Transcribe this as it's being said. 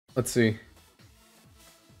Let's see.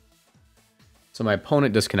 So my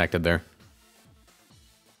opponent disconnected there.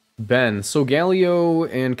 Ben,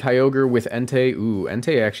 Solgaleo and Kyogre with Entei. Ooh,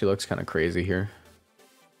 Entei actually looks kind of crazy here.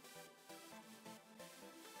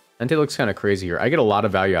 Entei looks kind of crazy here. I get a lot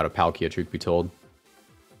of value out of Palkia, truth be told.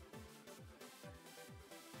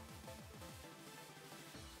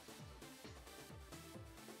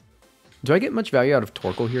 Do I get much value out of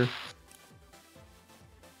Torkoal here?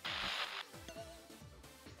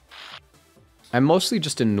 I'm mostly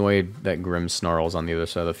just annoyed that Grim snarls on the other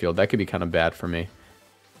side of the field. That could be kind of bad for me.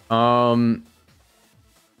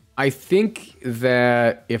 I think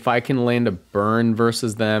that if I can land a burn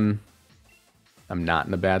versus them, I'm not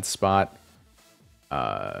in a bad spot.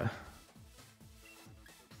 Here's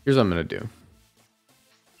what I'm going to do.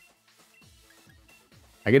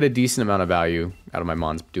 I get a decent amount of value out of my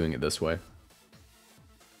Mons doing it this way.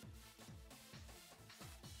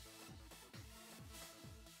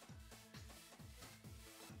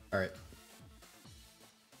 All right.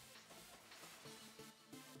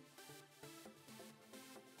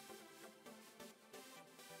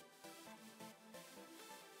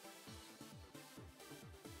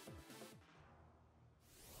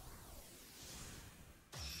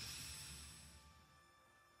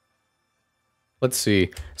 Let's see.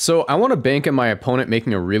 So I want to bank on my opponent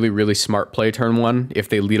making a really, really smart play turn one if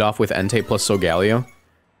they lead off with Entei plus Solgaleo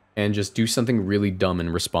and just do something really dumb in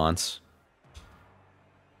response.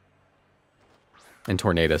 And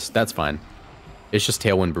Tornadus. That's fine. It's just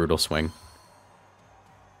Tailwind Brutal Swing.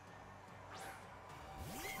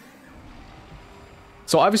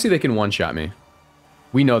 So obviously they can one-shot me.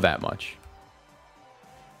 We know that much.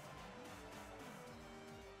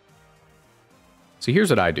 So here's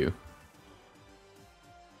what I do.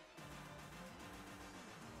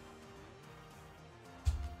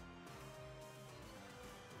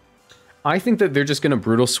 I think that they're just going to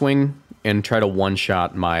Brutal Swing and try to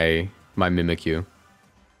one-shot my Mimikyu.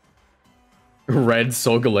 Red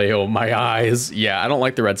Solgaleo, my eyes. Yeah, I don't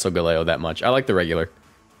like the red Solgaleo that much. I like the regular.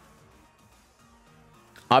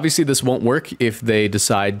 Obviously, this won't work if they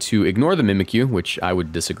decide to ignore the Mimikyu, which I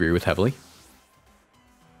would disagree with heavily.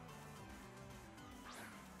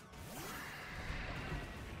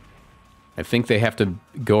 I think they have to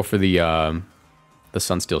go for the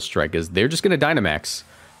Sunsteel Strike, is they're just going to Dynamax.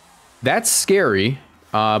 That's scary,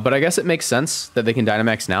 but I guess it makes sense that they can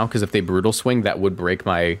Dynamax now, because if they Brutal Swing, that would break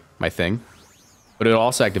my thing. But it'll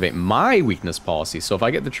also activate my weakness policy, so if I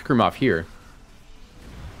get the Trick Room off here...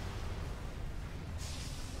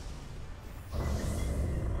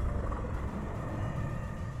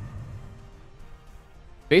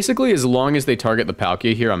 Basically, as long as they target the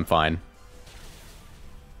Palkia here, I'm fine.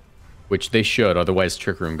 Which they should, otherwise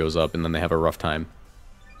Trick Room goes up, and then they have a rough time.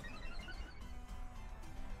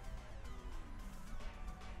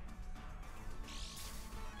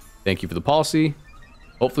 Thank you for the policy.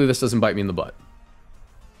 Hopefully this doesn't bite me in the butt.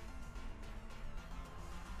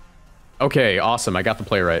 Okay, awesome. I got the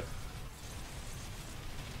play right.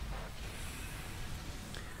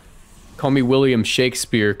 Call me William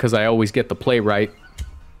Shakespeare, because I always get the play right.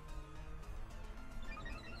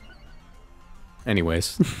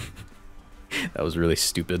 Anyways. That was really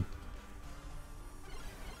stupid.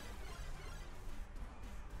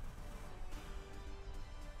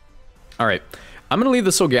 Alright. I'm going to leave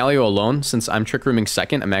the Solgaleo alone since I'm Trick Rooming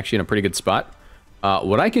second. I'm actually in a pretty good spot.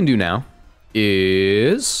 What I can do now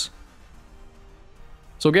is...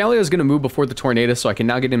 Solgaleo is going to move before the Tornado, so I can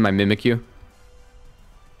now get in my Mimikyu.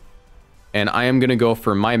 And I am going to go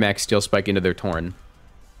for my Max Steel Spike into their Torn.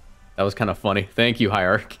 That was kind of funny. Thank you,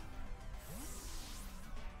 Hierarch.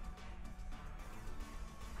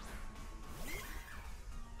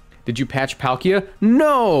 Did you patch Palkia?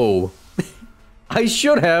 No! I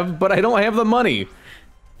should have, but I don't have the money.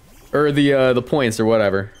 Or the points or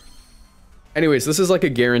whatever. Anyways, this is like a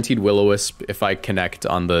guaranteed Will-O-Wisp if I connect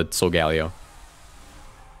on the Solgaleo.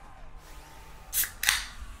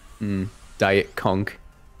 Diet Conk.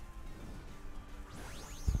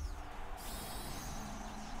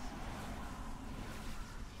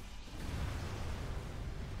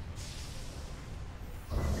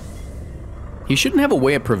 He shouldn't have a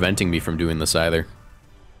way of preventing me from doing this either.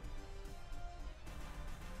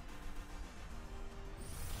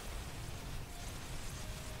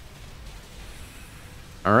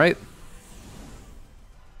 Alright.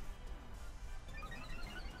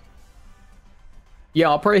 Yeah,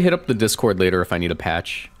 I'll probably hit up the Discord later if I need a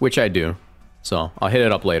patch, which I do. So, I'll hit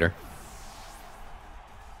it up later.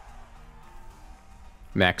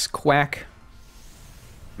 Max Quack.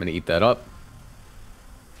 I'm gonna eat that up.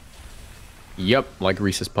 Yep, like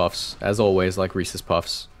Reese's Puffs. As always, like Reese's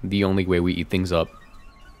Puffs. The only way we eat things up.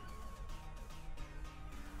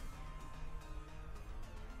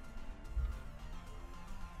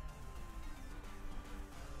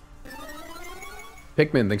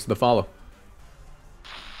 Pikmin, thanks for the follow.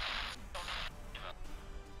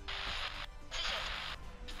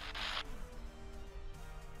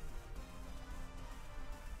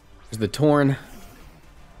 There's the Torn.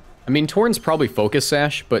 I mean, Torn's probably Focus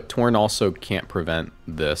Sash, but Torn also can't prevent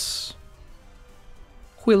this.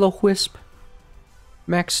 Will-O-Wisp.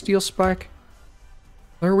 Max Steel Spike.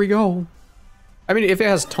 There we go. I mean, if it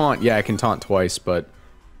has Taunt, yeah, I can Taunt twice, but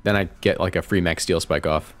then I get like a free Max Steel Spike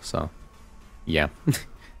off, so yeah.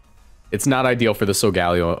 It's not ideal for the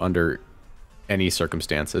Solgaleo under any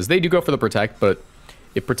circumstances. They do go for the Protect, but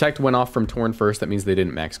if Protect went off from Torn first, that means they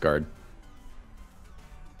didn't max guard.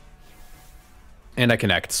 And I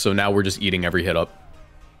connect, so now we're just eating every hit up.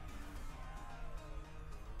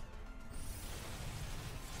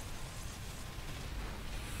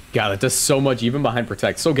 God, that does so much even behind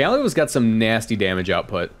Protect. So Galeo's got some nasty damage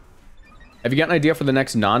output. Have you got an idea for the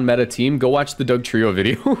next non-meta team? Go watch the Doug Trio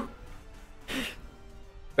video.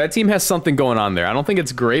 That team has something going on there. I don't think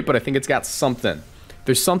it's great, but I think it's got something.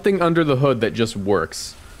 There's something under the hood that just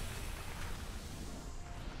works.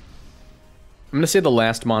 I'm going to say the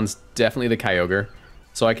last mon's definitely the Kyogre.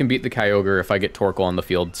 So I can beat the Kyogre if I get Torkoal on the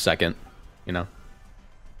field second, you know.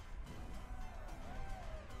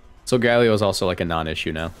 So Galio is also like a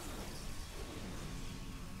non-issue now.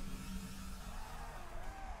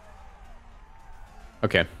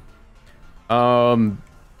 Okay. I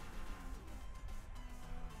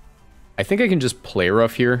think I can just play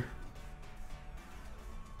rough here.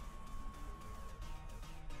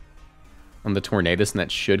 On the Tornadus, and that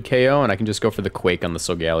should KO, and I can just go for the Quake on the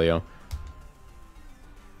Solgaleo.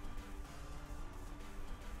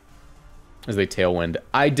 As they Tailwind.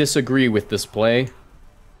 I disagree with this play.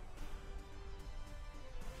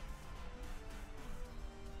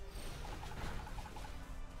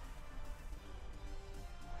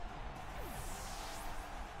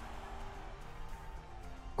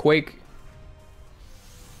 Quake.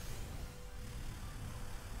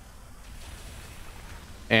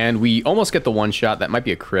 And we almost get the one shot. That might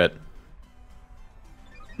be a crit.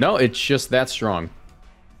 No, it's just that strong.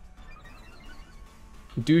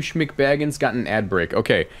 Douche McBaggins got an ad break.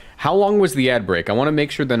 Okay, how long was the ad break? I want to make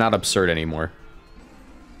sure they're not absurd anymore.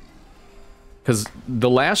 Because the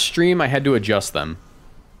last stream, I had to adjust them.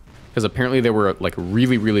 Because apparently they were, like,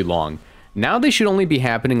 really, really long. Now they should only be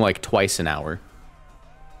happening, like, twice an hour.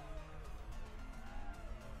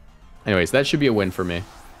 Anyways, that should be a win for me.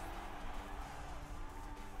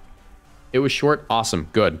 It was short. Awesome.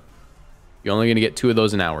 Good. You're only going to get 2 of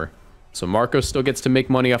those an hour. So Marco still gets to make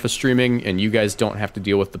money off of streaming, and you guys don't have to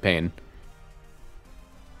deal with the pain.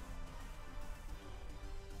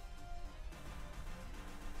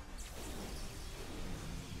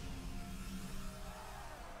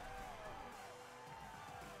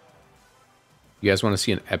 You guys want to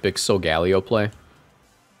see an epic Solgaleo play?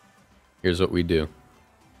 Here's what we do.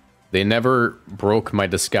 They never broke my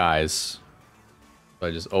disguise. So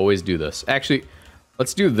I just always do this. Actually,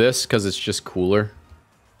 let's do this because it's just cooler.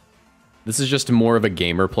 This is just more of a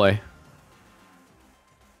gamer play.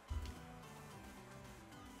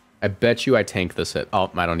 I bet you I tank this hit. Oh,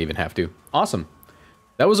 I don't even have to. Awesome.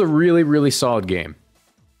 That was a really, really solid game.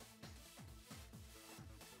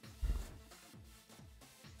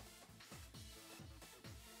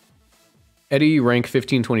 Eddie, rank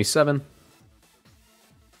 1527.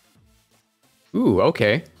 Ooh,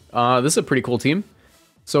 okay. This is a pretty cool team.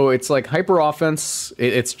 So it's like hyper offense.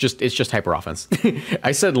 It's just hyper offense.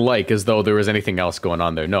 I said like as though there was anything else going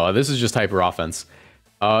on there. No, this is just hyper offense.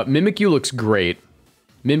 Mimikyu looks great.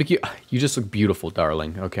 Mimikyu, you just look beautiful,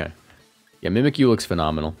 darling. Okay. Yeah, Mimikyu looks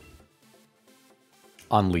phenomenal.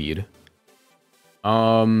 On lead.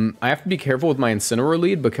 I have to be careful with my Incineroar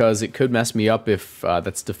lead because it could mess me up if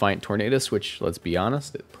that's Defiant Tornadus, which, let's be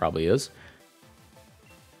honest, it probably is.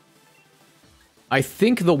 I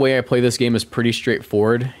think the way I play this game is pretty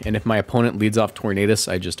straightforward, and if my opponent leads off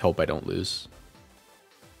Tornadus, I just hope I don't lose.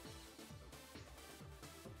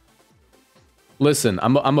 Listen,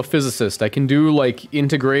 I'm a physicist. I can do, like,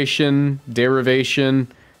 integration, derivation.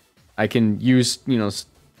 I can use, you know,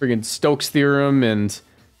 friggin' Stokes theorem and...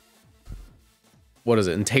 what is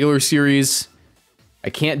it? In Taylor series. I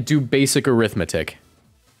can't do basic arithmetic.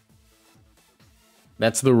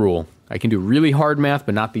 That's the rule. I can do really hard math,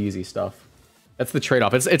 but not the easy stuff. That's the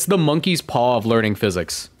trade-off. It's the monkey's paw of learning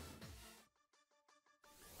physics.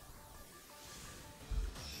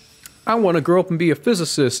 I want to grow up and be a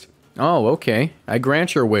physicist. Oh, okay. I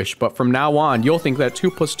grant your wish, but from now on, you'll think that 2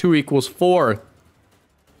 + 2 = 4.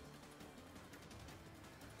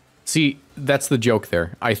 See, that's the joke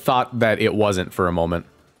there. I thought that it wasn't for a moment.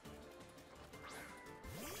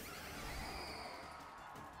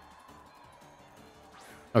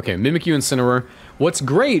 Okay, Mimikyu Incineroar. What's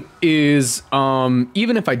great is,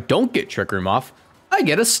 even if I don't get Trick Room off, I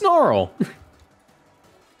get a Snarl.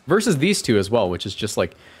 Versus these two as well, which is just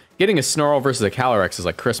like, getting a Snarl versus a CALYREX is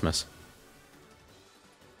like Christmas.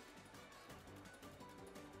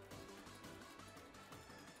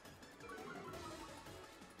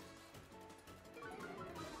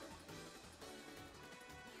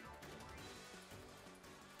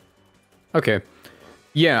 Okay.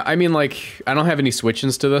 Yeah, I mean, like, I don't have any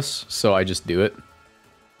switch-ins to this, so I just do it.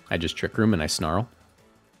 I just Trick Room and I Snarl.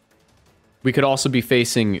 We could also be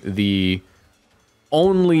facing the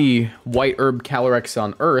only white herb CALYREX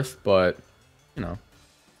on Earth, but, you know.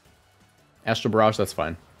 Astral Barrage, that's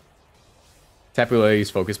fine. Tapu Lady's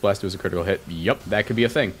Focus Blast was a critical hit. Yup, that could be a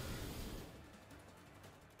thing.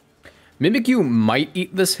 Mimikyu might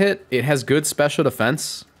eat this hit. It has good special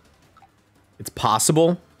defense. It's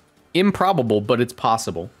possible. Improbable, but it's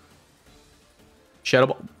possible. Shadow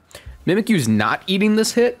Ball. Mimikyu's not eating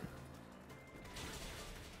this hit.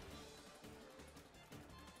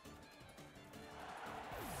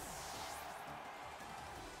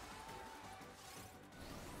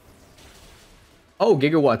 Oh,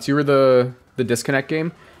 Gigawatts, you were the disconnect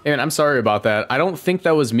game? And I'm sorry about that. I don't think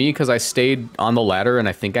that was me because I stayed on the ladder and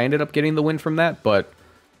I think I ended up getting the win from that, but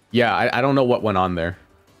yeah, I don't know what went on there.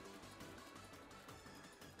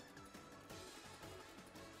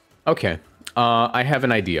 Okay, I have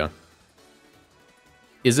an idea.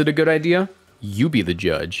 Is it a good idea? You be the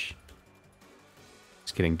judge.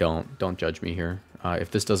 Just kidding, don't judge me here.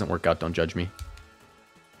 If this doesn't work out, don't judge me.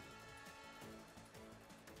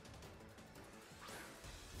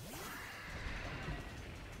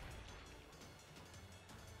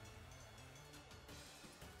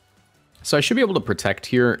 So I should be able to protect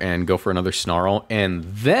here and go for another Snarl, and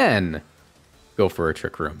then go for a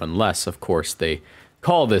Trick Room. Unless, of course, they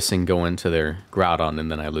call this and go into their Groudon, and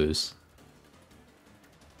then I lose.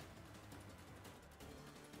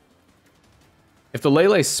 If the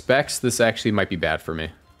Lele specs, this actually might be bad for me.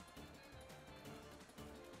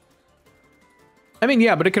 I mean,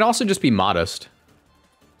 yeah, but it could also just be modest.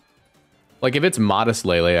 Like, if it's modest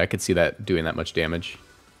Lele, I could see that doing that much damage.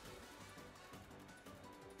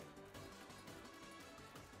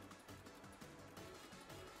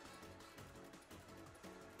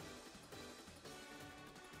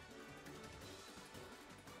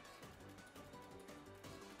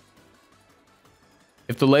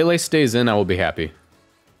 If the Lele stays in, I will be happy.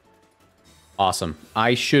 Awesome.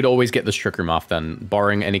 I should always get this Trick Room off then,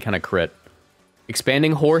 barring any kind of crit.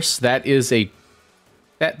 Expanding Horse, that is a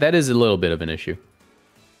little bit of an issue.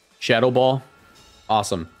 Shadow Ball,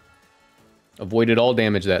 awesome. Avoided all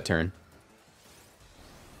damage that turn.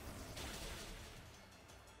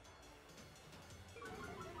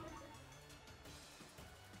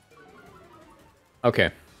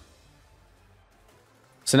 Okay.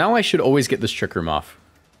 So now I should always get this Trick Room off.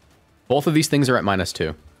 Both of these things are at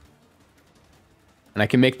 -2. And I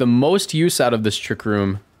can make the most use out of this Trick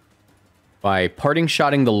Room by parting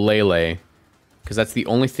shotting the Lele, because that's the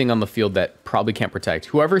only thing on the field that probably can't protect.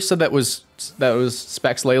 Whoever said that was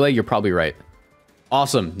Specs Lele, you're probably right.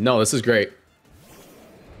 Awesome. No, this is great.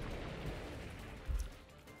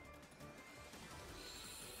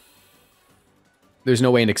 There's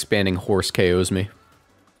no way an Expanding Horse KOs me.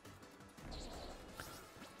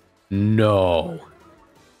 No.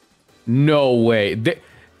 No way.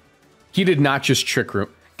 He did not just Trick Room.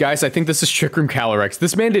 Guys, I think this is Trick Room CALYREX.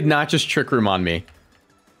 This man did not just Trick Room on me.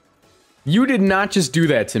 You did not just do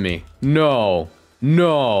that to me. No.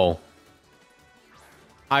 No.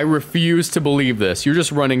 I refuse to believe this. You're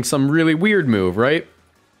just running some really weird move, right?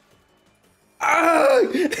 Ah!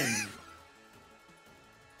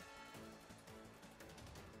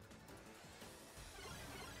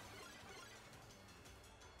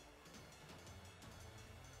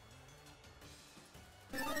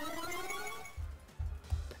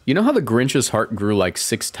 You know how the Grinch's heart grew like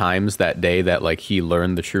 6 times that day that like he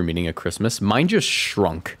learned the true meaning of Christmas? Mine just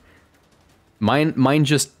shrunk. Mine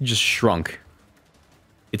just shrunk.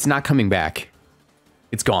 It's not coming back.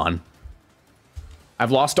 It's gone.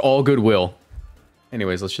 I've lost all goodwill.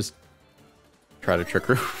 Anyways, let's just try to trick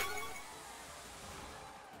her.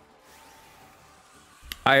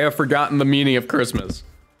 I have forgotten the meaning of Christmas.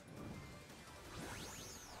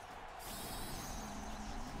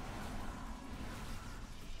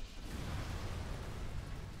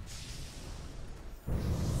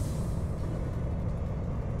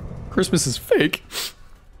 Christmas is fake.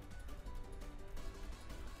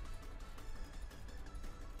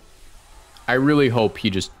 I really hope he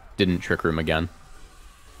just didn't Trick Room again.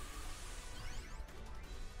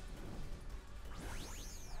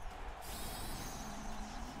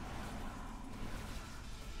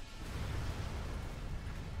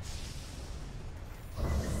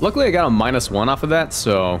 Luckily, I got a -1 off of that,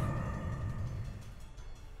 so...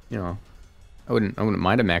 You know, I wouldn't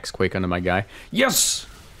mind a Max Quake onto my guy. Yes!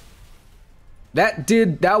 That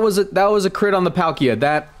was a crit on the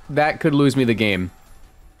Palkia. That could lose me the game.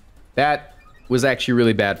 That was actually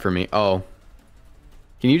really bad for me. Oh.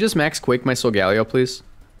 Can you just Max Quake my Solgaleo, please?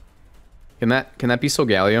 Can that be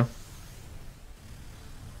Solgaleo?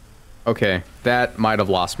 Okay, that might have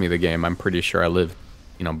lost me the game. I'm pretty sure I lived,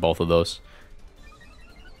 you know, both of those.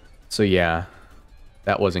 So yeah,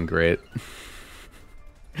 that wasn't great.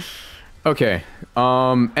 Okay,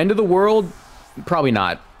 end of the world? Probably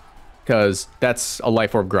not, because that's a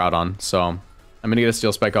Life Orb Groudon, so I'm gonna get a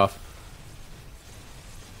Steel Spike off.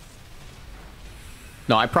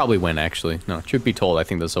 No, I probably win, actually. No, truth be told, I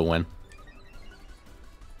think this will win.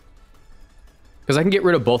 Because I can get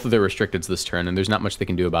rid of both of their restricteds this turn, and there's not much they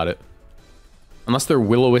can do about it. Unless they're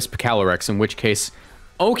Will-O-Wisp CALYREX, in which case...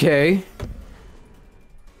 Okay!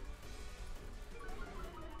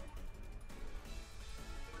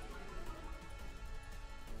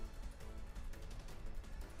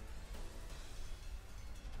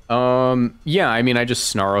 Yeah, I mean, I just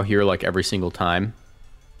Snarl here, like, every single time.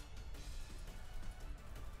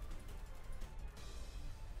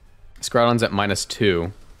 Groudon's at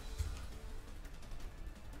 -2.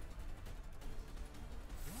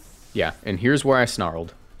 Yeah, and here's where I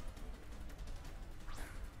snarled.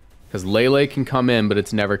 Because Lele can come in, but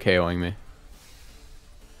it's never KOing me.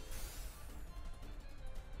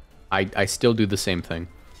 I still do the same thing.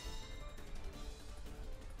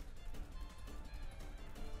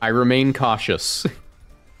 I remain cautious.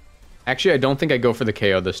 Actually, I don't think I go for the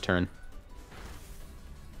KO this turn.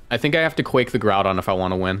 I think I have to Quake the Groudon if I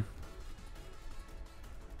want to win.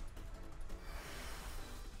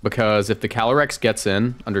 Because if the CALYREX gets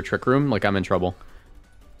in under Trick Room, like, I'm in trouble.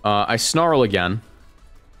 I Snarl again.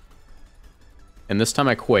 And this time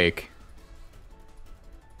I Quake.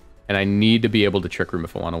 And I need to be able to Trick Room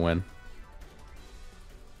if I want to win.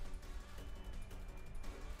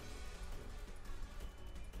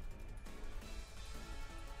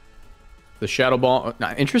 The Shadow Ball...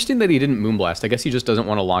 Interesting that he didn't Moonblast. I guess he just doesn't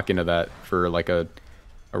want to lock into that for, like, a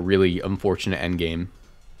really unfortunate endgame.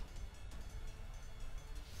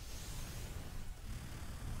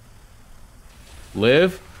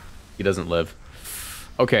 Live? He doesn't live.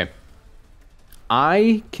 Okay.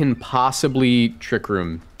 I can possibly Trick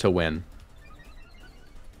Room to win.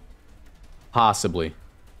 Possibly.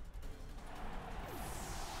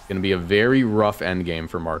 Gonna be a very rough endgame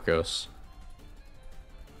for Marcos.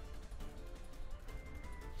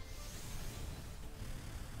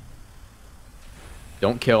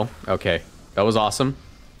 Don't kill. Okay. That was awesome.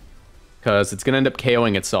 Because it's gonna end up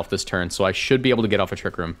KOing itself this turn, so I should be able to get off a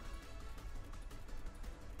Trick Room.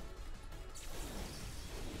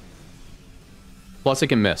 Plus, it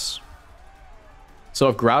can miss. So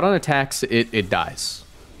if Groudon attacks, it dies.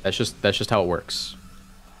 That's just how it works.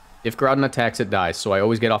 If Groudon attacks, it dies. So I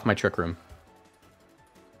always get off my Trick Room.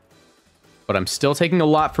 But I'm still taking a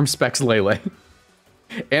lot from Specs Lele.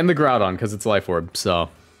 And the Groudon, because it's Life Orb, so...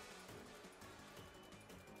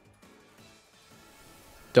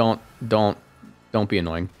 Don't be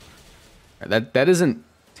annoying. That isn't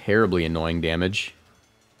terribly annoying damage.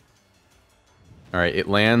 Alright, it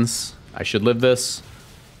lands... I should live this.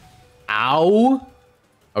 Ow!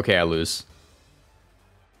 Okay, I lose.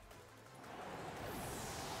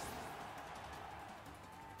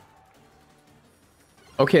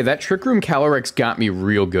 Okay, that Trick Room CALYREX got me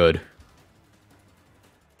real good.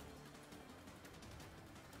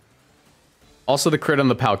 Also, the crit on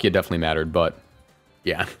the Palkia definitely mattered, but...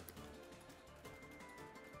 Yeah.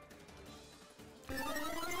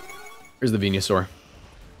 Here's the Venusaur.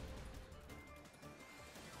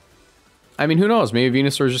 I mean, who knows? Maybe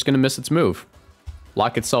Venusaur is just going to miss its move.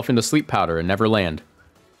 Lock itself into Sleep Powder and never land.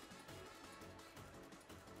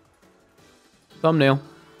 Thumbnail.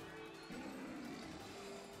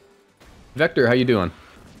 Vector, how you doing?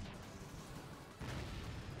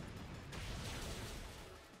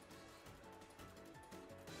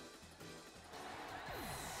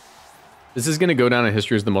 This is going to go down in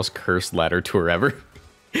history as the most cursed ladder tour ever.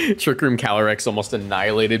 Trick Room CALYREX almost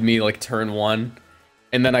annihilated me like turn 1.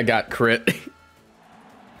 And then I got crit.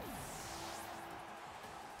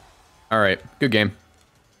 Alright, good game.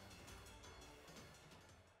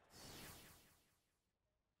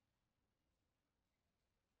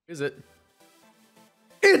 Is it?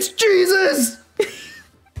 It's Jesus!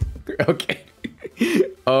 Okay.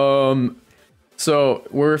 So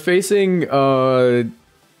we're facing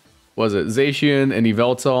was it Zacian and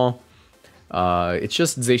Yveltal. It's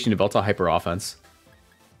just Zacian Yveltal hyper offense.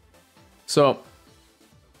 So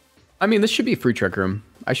I mean, this should be free Trick Room.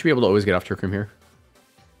 I should be able to always get off Trick Room here.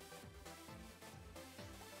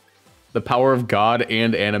 The power of God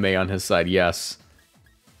and anime on his side, yes.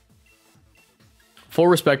 Full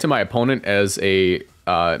respect to my opponent as a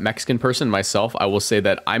Mexican person myself, I will say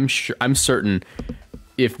that I'm certain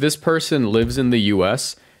if this person lives in the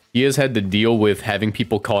US, he has had to deal with having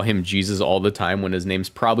people call him Jesus all the time when his name's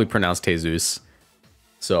probably pronounced Jesus.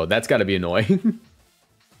 So that's got to be annoying.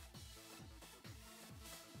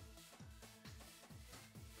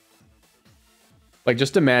 Like,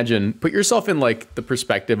 just imagine, put yourself in, like, the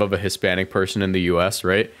perspective of a Hispanic person in the US,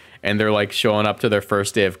 right? And they're, like, showing up to their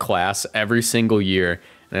first day of class every single year.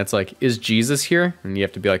 And it's like, is Jesus here? And you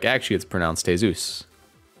have to be like, actually, it's pronounced Jesus.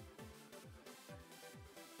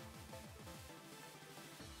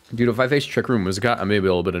 Dude, if I face Trick Room Whimsicott, I'm maybe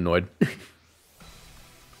a little bit annoyed.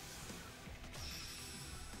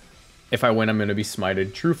 If I win, I'm going to be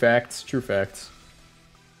smited. True facts, true facts.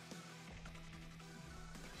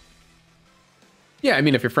 Yeah, I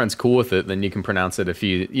mean, if your friend's cool with it, then you can pronounce it if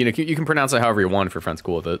you know, you can pronounce it however you want if your friend's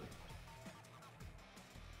cool with it.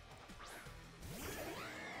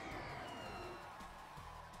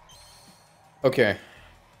 Okay.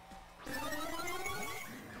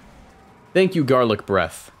 Thank you, Garlic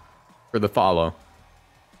Breath, for the follow.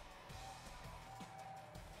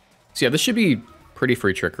 So yeah, this should be pretty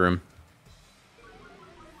free Trick Room.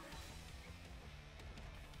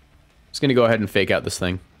 Just gonna go ahead and fake out this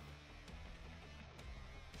thing.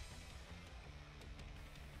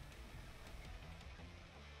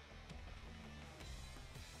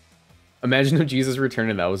 Imagine if Jesus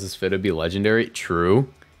returned and that was his fit, it'd be legendary. True.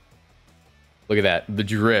 Look at that, the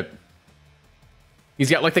drip.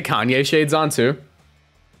 He's got like the Kanye shades on too.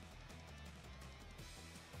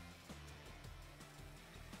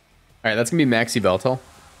 Alright, that's gonna be Maxi Beltel.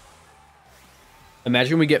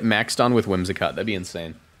 Imagine we get maxed on with Whimsicott, that'd be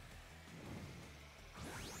insane.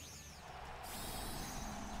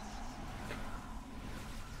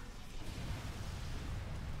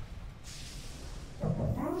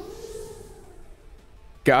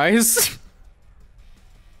 Guys?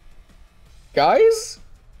 Guys?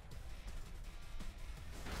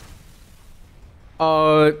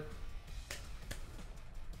 I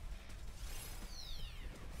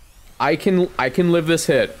can live this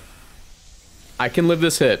hit. I can live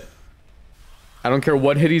this hit. I don't care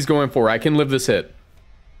what hit he's going for. I can live this hit.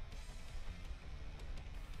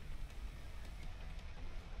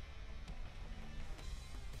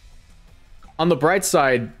 On the bright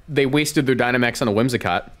side, they wasted their Dynamax on a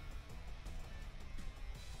Whimsicott.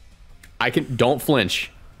 Don't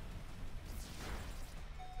flinch.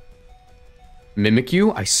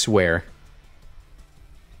 Mimikyu? I swear.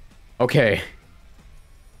 Okay.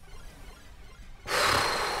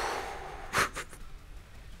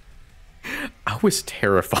 I was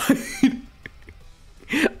terrified.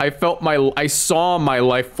 I saw my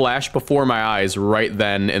life flash before my eyes right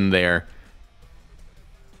then and there.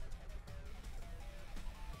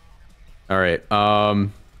 Alright,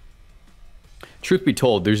 truth be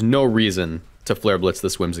told, there's no reason to Flare Blitz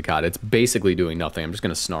this Whimsicott. It's basically doing nothing. I'm just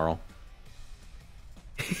gonna Snarl.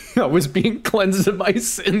 I was being cleansed of my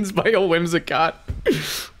sins by a Whimsicott.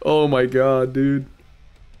 Oh my god, dude.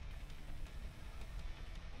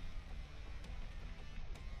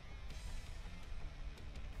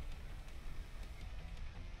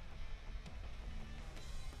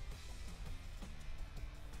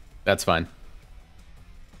 That's fine.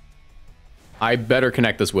 I better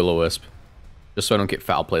connect this Will-O-Wisp, just so I don't get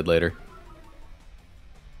foul played later.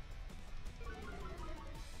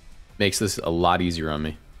 Makes this a lot easier on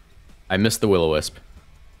me. I missed the Will-O-Wisp.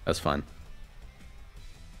 That's fine.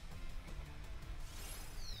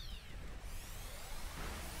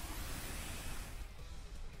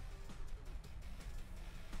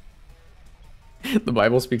 The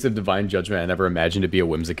Bible speaks of divine judgment. I never imagined to be a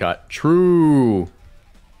Whimsicott. True.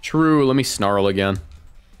 True. Let me Snarl again.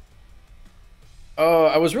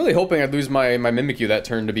 I was really hoping I'd lose my Mimikyu that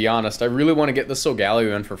turn, to be honest. I really want to get the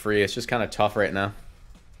Solgaleo in for free. It's just kind of tough right now.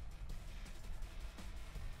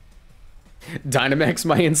 Dynamax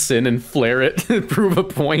my Incin and flare it to prove a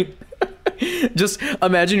point. Just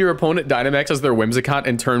imagine your opponent Dynamaxes their Whimsicott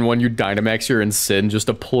and turn one you Dynamax your Incin. Just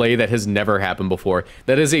a play that has never happened before.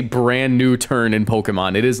 That is a brand new turn in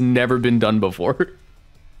Pokemon. It has never been done before.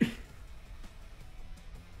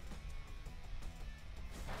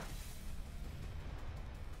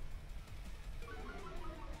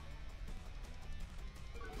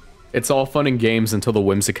 It's all fun and games until the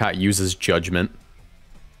Whimsicott uses Judgment.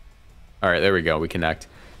 Alright, there we go. We connect.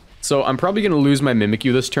 So I'm probably going to lose my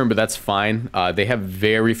Mimikyu this turn, but that's fine. They have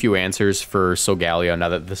very few answers for Solgaleo now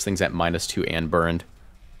that this thing's at -2 and burned.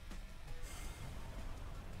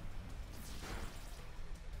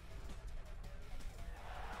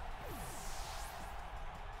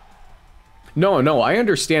 No, I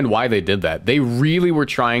understand why they did that. They really were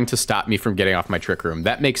trying to stop me from getting off my Trick Room.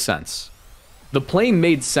 That makes sense. The play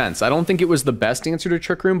made sense. I don't think it was the best answer to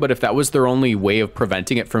Trick Room, but if that was their only way of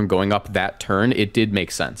preventing it from going up that turn, it did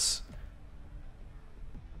make sense.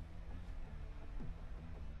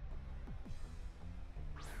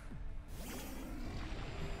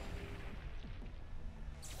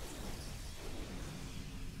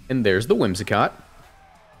 And there's the Whimsicott.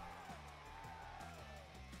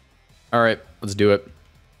 All right, let's do it.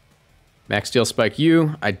 Max Steel Spike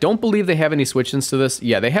you. I don't believe they have any switch-ins to this.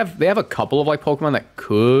 Yeah, they have a couple of like Pokemon that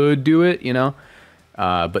could do it, you know,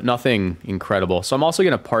 but nothing incredible. So I'm also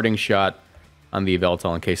gonna Parting Shot on the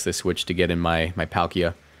Yveltal in case they switch to get in my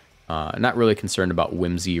Palkia. Not really concerned about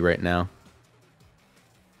Whimsy right now.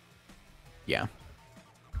 Yeah.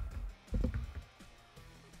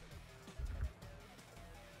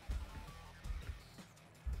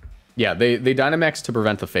 Yeah, they Dynamax to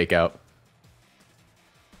prevent the fake out.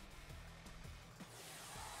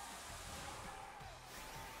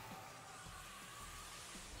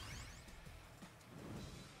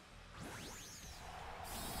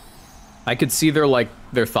 I could see their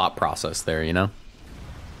thought process there, you know?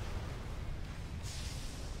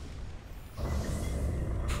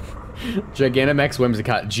 Gigantamax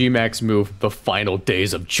Whimsicott, G-Max move, the final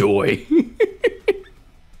days of joy.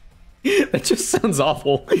 That just sounds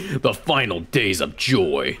awful. The final days of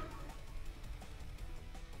joy.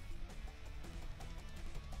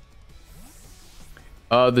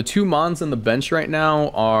 The two Mons on the bench right now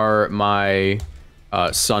are my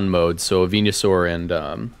Sun mode, so Venusaur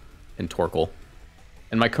and Torkoal.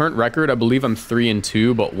 And my current record, I believe I'm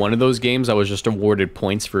 3-2, but one of those games I was just awarded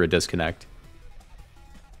points for a disconnect.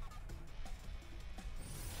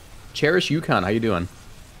 Cherish Yukon, how you doing?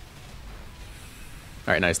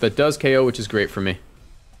 All right, nice. That does KO, which is great for me.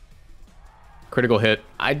 Critical hit.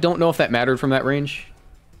 I don't know if that mattered from that range.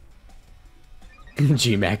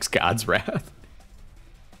 G-Max God's Wrath.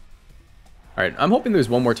 All right, I'm hoping there's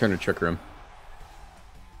one more turn of Trick Room.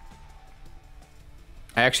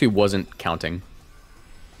 I actually wasn't counting.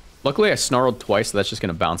 Luckily, I snarled twice, so that's just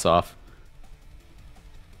going to bounce off.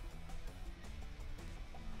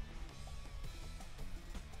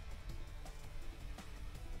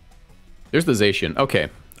 There's the Zacian. Okay,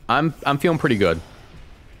 I'm feeling pretty good.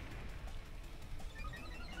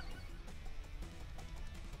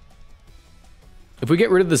 If we get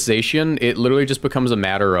rid of the Zacian, it literally just becomes a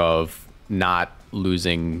matter of not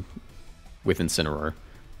losing with Incineroar.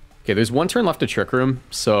 Okay, there's one turn left to Trick Room,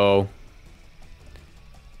 so I'm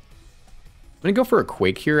gonna go for a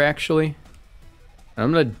Quake here, actually.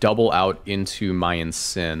 I'm gonna double out into my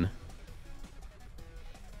Incin.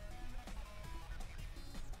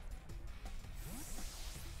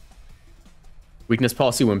 Weakness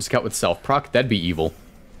Policy Whimsicott with self-proc. That'd be evil.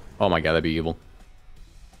 Oh my god, that'd be evil.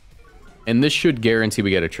 And this should guarantee we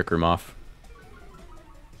get a Trick Room off.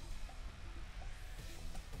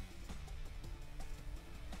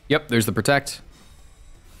 Yep, there's the Protect.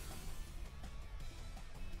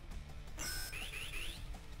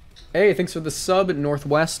 Hey, thanks for the sub at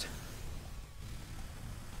Northwest.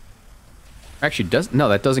 Actually, no,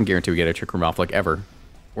 that doesn't guarantee we get a Trick Room off, like, ever.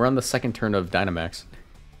 We're on the second turn of Dynamax.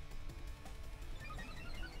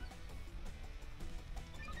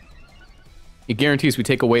 It guarantees we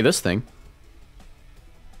take away this thing.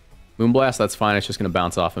 Moonblast, that's fine. It's just going to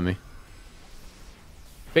bounce off of me.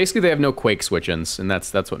 Basically, they have no Quake switch-ins, and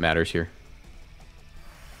that's what matters here.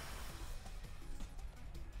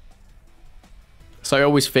 So I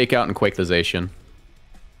always fake out and Quake the Zacian.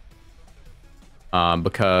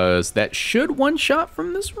 Because that should one-shot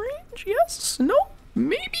from this range? Yes? No?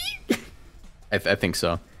 Maybe? I think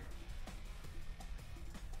so.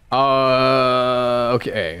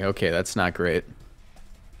 Okay, that's not great.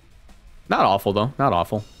 Not awful though, not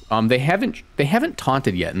awful. They haven't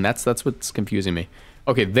taunted yet, and that's what's confusing me.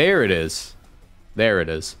 Okay, there it is. There it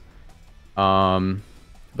is. But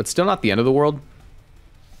still not the end of the world.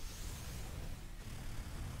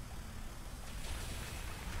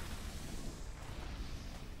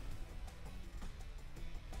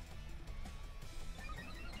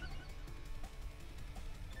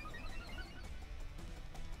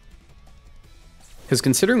 Because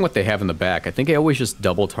considering what they have in the back, I think I always just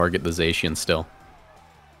double target the Zacian still.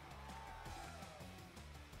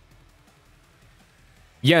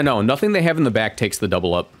 Yeah, no, nothing they have in the back takes the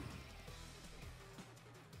double up.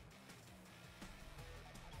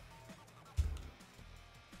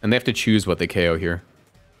 And they have to choose what they KO here.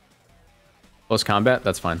 Close combat,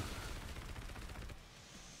 that's fine.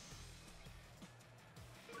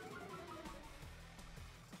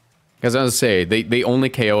 Because I was gonna say, they only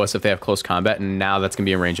KO us if they have close combat, and now that's gonna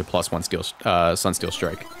be in range of +1 steel, Sunsteel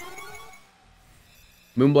Strike.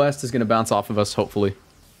 Moonblast is gonna bounce off of us, hopefully.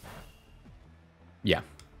 Yeah,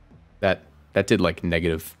 that did like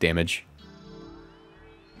negative damage.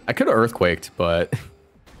 I could have Earthquaked, but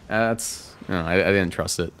that's, I didn't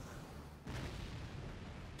trust it.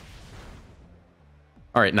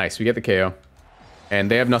 All right, nice. We get the KO, and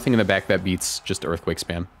they have nothing in the back that beats just Earthquake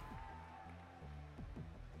spam.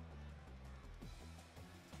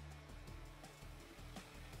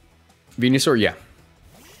 Venusaur, yeah.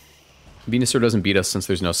 Venusaur doesn't beat us since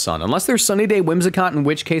there's no sun. Unless there's Sunny Day Whimsicott, in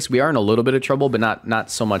which case we are in a little bit of trouble, but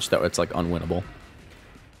not so much that it's like unwinnable.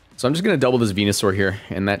 So I'm just going to double this Venusaur here,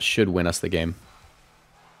 and that should win us the game.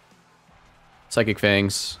 Psychic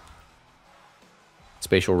Fangs.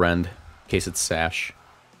 Spatial Rend, in case it's Sash.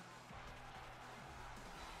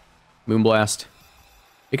 Moonblast.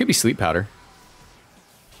 It could be Sleep Powder.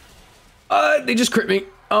 They just crit me.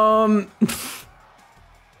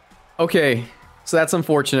 Okay, so that's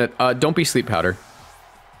unfortunate. Don't be Sleep Powder.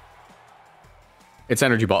 It's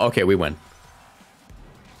Energy Ball. Okay, we win.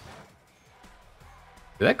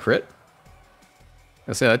 Did that crit?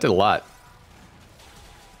 I say that did a lot.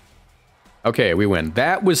 Okay, we win.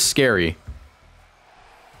 That was scary.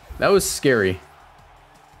 That was scary.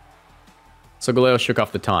 Solgaleo shook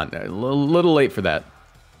off the taunt. A little late for that.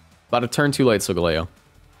 About a turn too late, Solgaleo.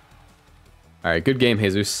 Alright, good game,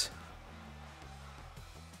 Jesus.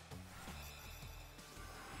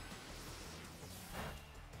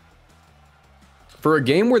 For a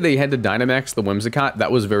game where they had to Dynamax the Whimsicott,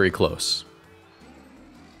 that was very close.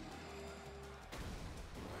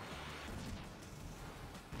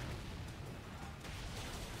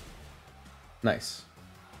 Nice.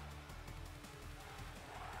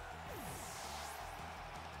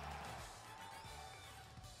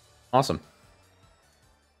 Awesome.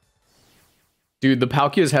 Dude, the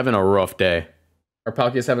Palkia's having a rough day. Our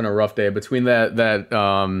Palkia's having a rough day. Between that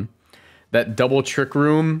double Trick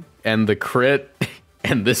Room and the crit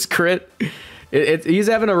and this crit, he's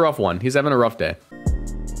having a rough one. He's having a rough day.